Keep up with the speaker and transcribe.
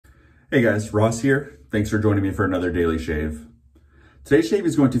Hey guys, Ross here. Thanks for joining me for another daily shave. Today's shave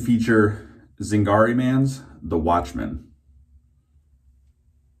is going to feature Zingari Man's The Watchman.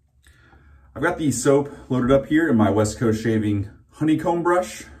 I've got the soap loaded up here in my West Coast Shaving honeycomb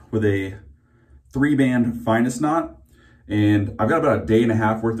brush with a 3-band finest knot, and I've got about a day and a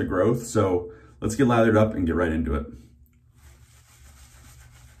half worth of growth, so let's get lathered up and get right into it.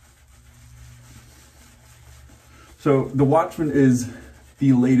 So the Watchman is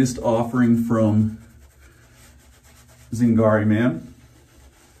the latest offering from Zingari Man.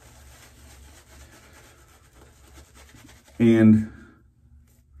 And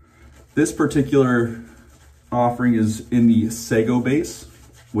this particular offering is in the sago base,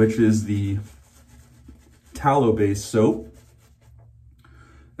 which is the tallow-based soap.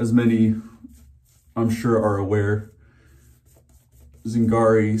 As many, I'm sure, are aware,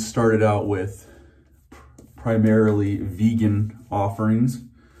 Zingari started out with primarily vegan offerings,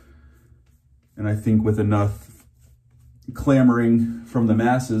 and I think with enough clamoring from the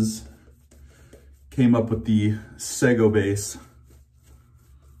masses came up with the sago base,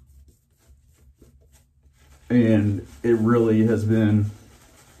 and it really has been,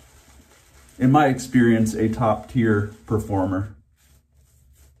 in my experience, a top tier performer.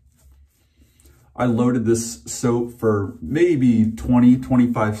 I loaded this soap for maybe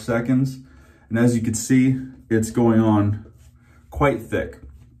 20-25 seconds, and as you can see, it's going on quite thick.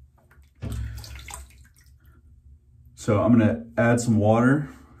 So I'm gonna add some water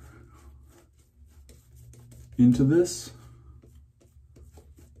into this.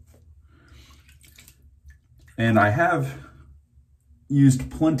 And I have used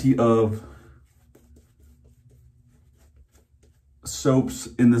plenty of soaps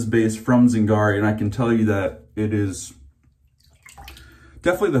in this base from Zingari, and I can tell you that it is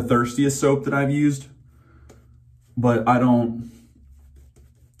definitely the thirstiest soap that I've used, but I don't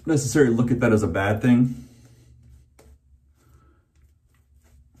necessarily look at that as a bad thing.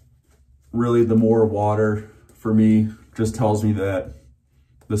 Really, the more water for me just tells me that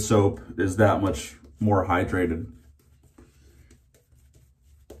the soap is that much more hydrated.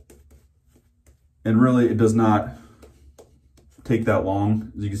 And really, it does not take that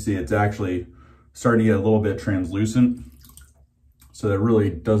long. As you can see, it's actually starting to get a little bit translucent. So that really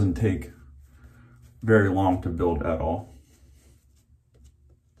doesn't take very long to build at all.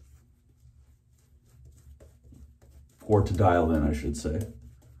 Or to dial in, I should say.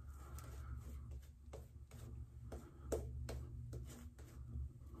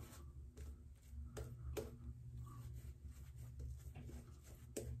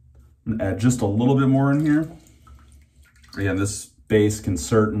 I'm gonna add just a little bit more in here. Again, this base can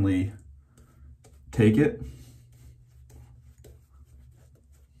certainly take it.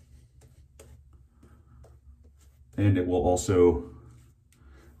 And it will also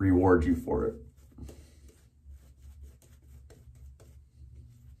reward you for it.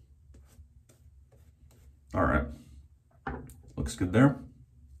 All right, looks good there.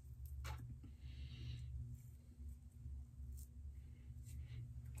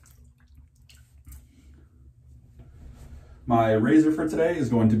 My razor for today is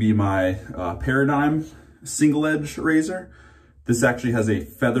going to be my Paradigm single edge razor. This actually has a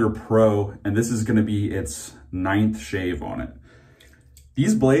Feather Pro, and this is gonna be its 9th shave on it.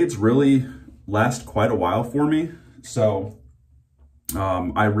 These blades really last quite a while for me, so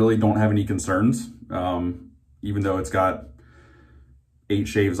I really don't have any concerns, even though it's got 8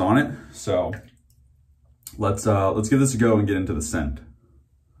 shaves on it. So let's give this a go and get into the scent.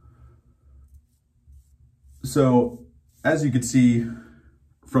 So as you can see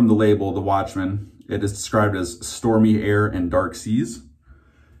from the label, the Watchman, it is described as stormy air and dark seas.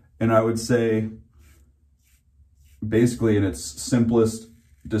 And I would say, basically in its simplest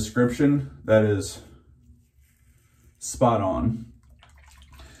description, that is spot on.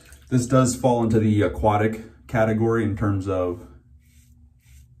 This does fall into the aquatic category in terms of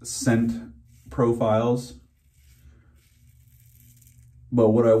scent profiles. But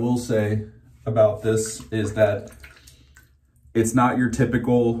what I will say about this is that it's not your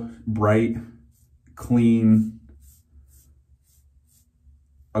typical bright, clean,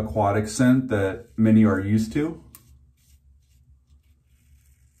 aquatic scent that many are used to.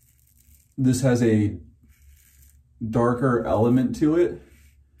 This has a darker element to it,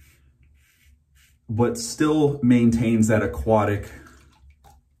 but still maintains that aquatic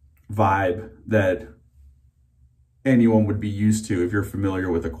vibe that anyone would be used to if you're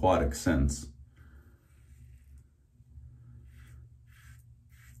familiar with aquatic scents.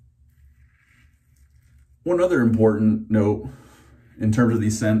 One other important note in terms of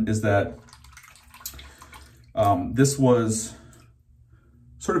the scent is that this was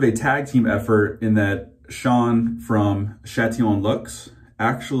sort of a tag team effort in that Sean from Chatillon Luxe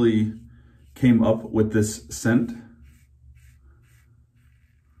actually came up with this scent.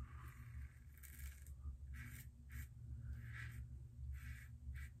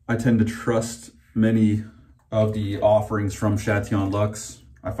 I tend to trust many of the offerings from Chatillon Luxe.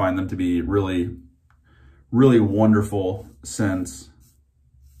 I find them to be really, really wonderful scents.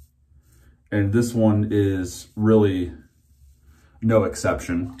 And this one is really no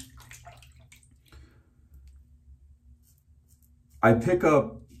exception. I pick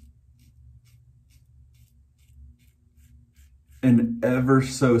up an ever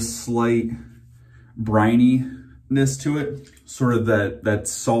so slight brininess to it, sort of that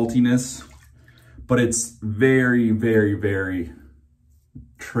saltiness, but it's very, very, very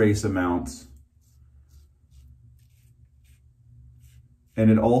trace amounts. And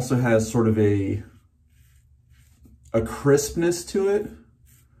it also has sort of a crispness to it,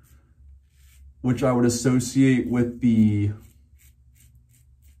 which I would associate with the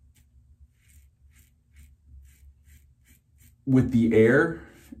air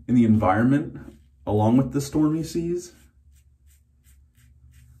in the environment along with the stormy seas.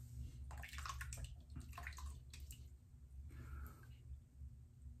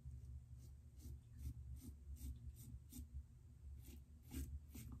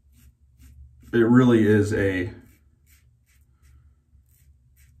 It really is a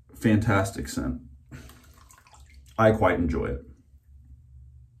fantastic scent. I quite enjoy it.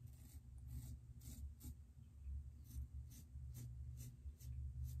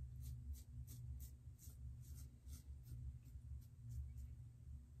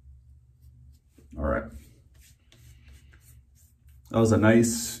 All right. That was a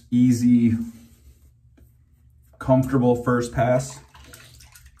nice, easy, comfortable first pass.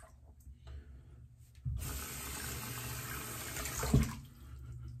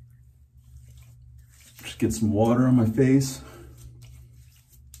 Just get some water on my face.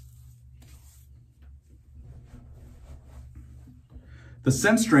 The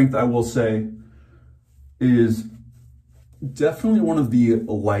scent strength, I will say, is definitely one of the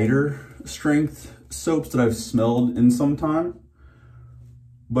lighter strength soaps that I've smelled in some time,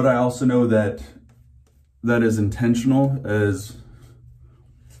 but I also know that that is intentional, as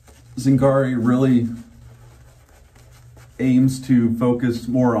Zingari really aims to focus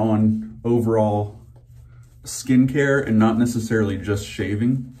more on overall skincare and not necessarily just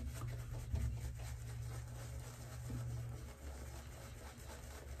shaving.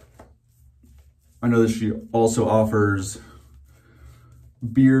 I know that she also offers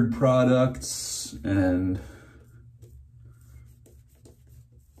beard products and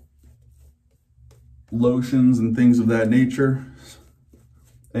lotions and things of that nature.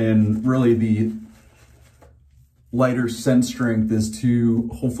 And really the lighter scent strength is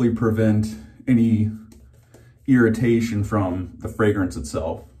to hopefully prevent any irritation from the fragrance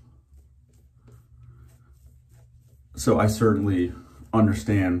itself. So I certainly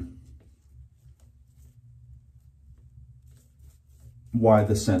understand why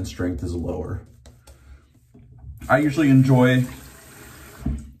the scent strength is lower. I usually enjoy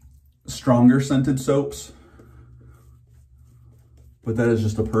stronger scented soaps, but that is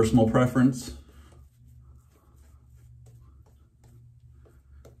just a personal preference.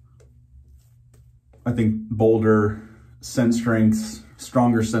 I think bolder scent strengths,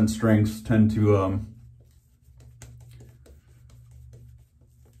 stronger scent strengths tend to,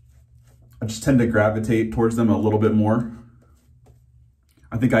 I just tend to gravitate towards them a little bit more.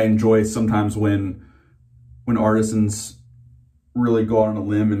 I think I enjoy sometimes when artisans really go out on a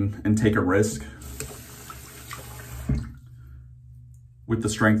limb and take a risk with the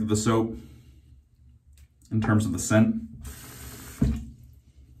strength of the soap in terms of the scent.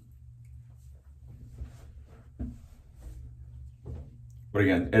 But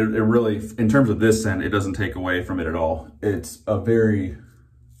again, it really, in terms of this scent, it doesn't take away from it at all. It's a very,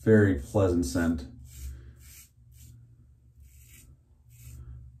 very pleasant scent.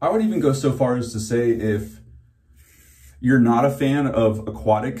 I would even go so far as to say, if you're not a fan of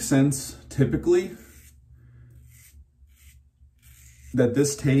aquatic scents typically, that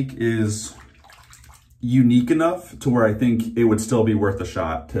this take is unique enough to where I think it would still be worth a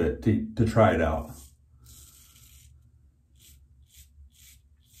shot to try it out.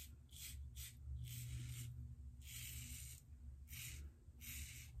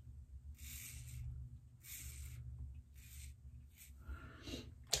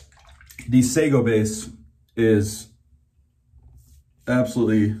 The Sago base is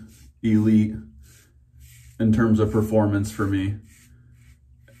absolutely elite in terms of performance for me.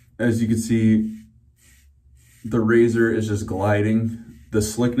 As you can see, the razor is just gliding The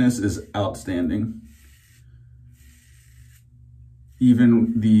slickness is outstanding.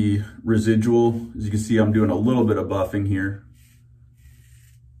 Even the residual, as you can see, I'm doing a little bit of buffing here.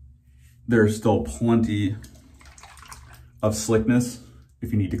 There's still plenty of slickness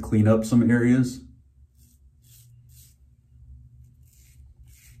if you need to clean up some areas.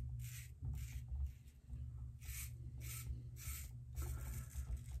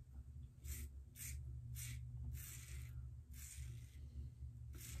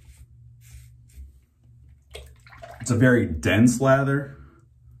 It's a very dense lather.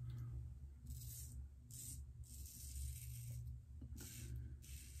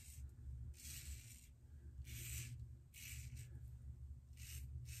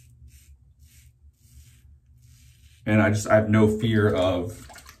 And I have no fear of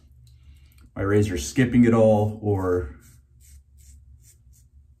my razor skipping it all or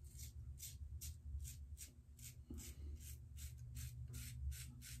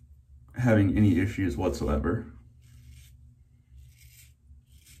having any issues whatsoever.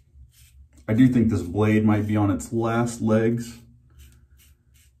 I do think this blade might be on its last legs.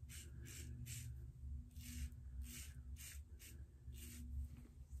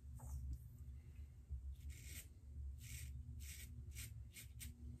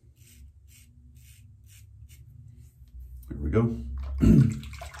 There we go.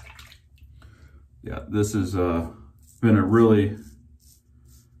 Yeah, this has been a really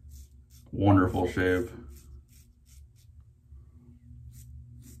wonderful shave.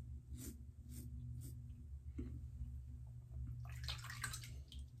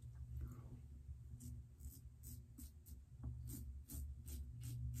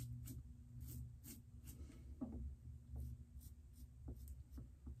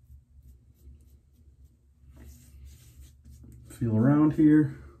 Feel around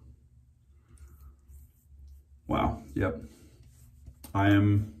here. Wow, yep. I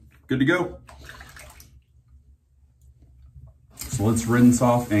am good to go. So let's rinse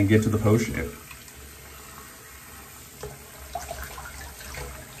off and get to the post shave.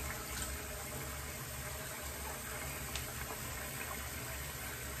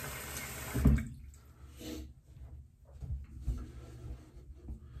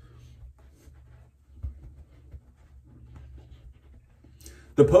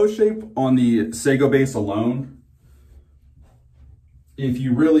 The post shape on the Sago base alone, if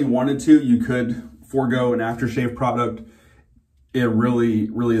you really wanted to, you could forego an aftershave product. It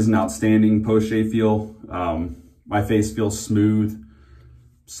really is an outstanding post shave feel. My face feels smooth,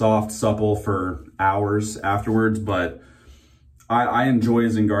 soft, supple for hours afterwards, but I enjoy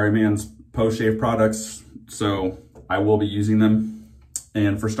Zingari Man's post shave products, so I will be using them.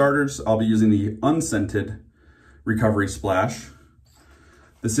 And for starters, I'll be using the unscented Recovery Splash.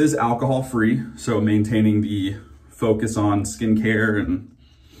 This is alcohol free, so maintaining the focus on skincare, and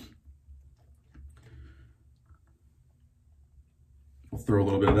I'll throw a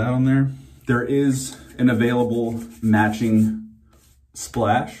little bit of that on there. There is an available matching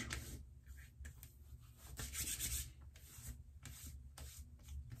splash.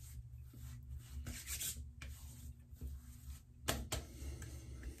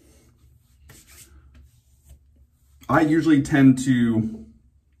 I usually tend to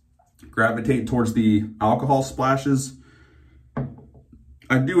gravitate towards the alcohol splashes.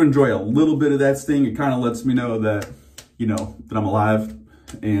 I do enjoy a little bit of that sting. It kind of lets me know that, you know, that I'm alive,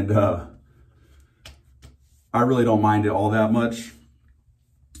 and I really don't mind it all that much.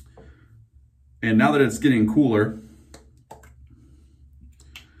 And now that it's getting cooler,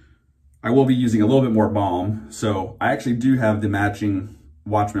 I will be using a little bit more balm. So I actually do have the matching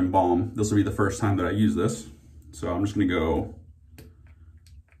Watchman balm. This will be the first time that I use this. So I'm just gonna go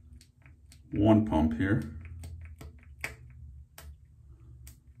one pump here.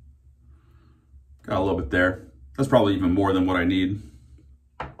 Got a little bit there. That's probably even more than what I need.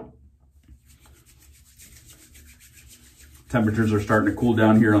 Temperatures are starting to cool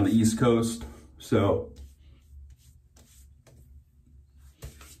down here on the East Coast, so.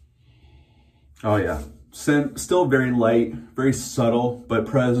 Oh yeah, scent still very light, very subtle, but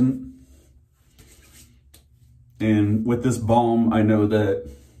present. And with this balm, I know that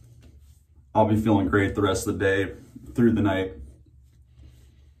I'll be feeling great the rest of the day, through the night.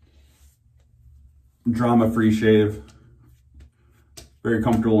 Drama-free shave. Very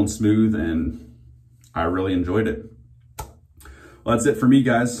comfortable and smooth, and I really enjoyed it. Well, that's it for me,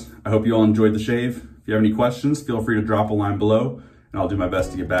 guys. I hope you all enjoyed the shave. If you have any questions, feel free to drop a line below, and I'll do my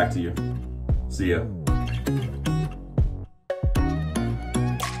best to get back to you. See ya.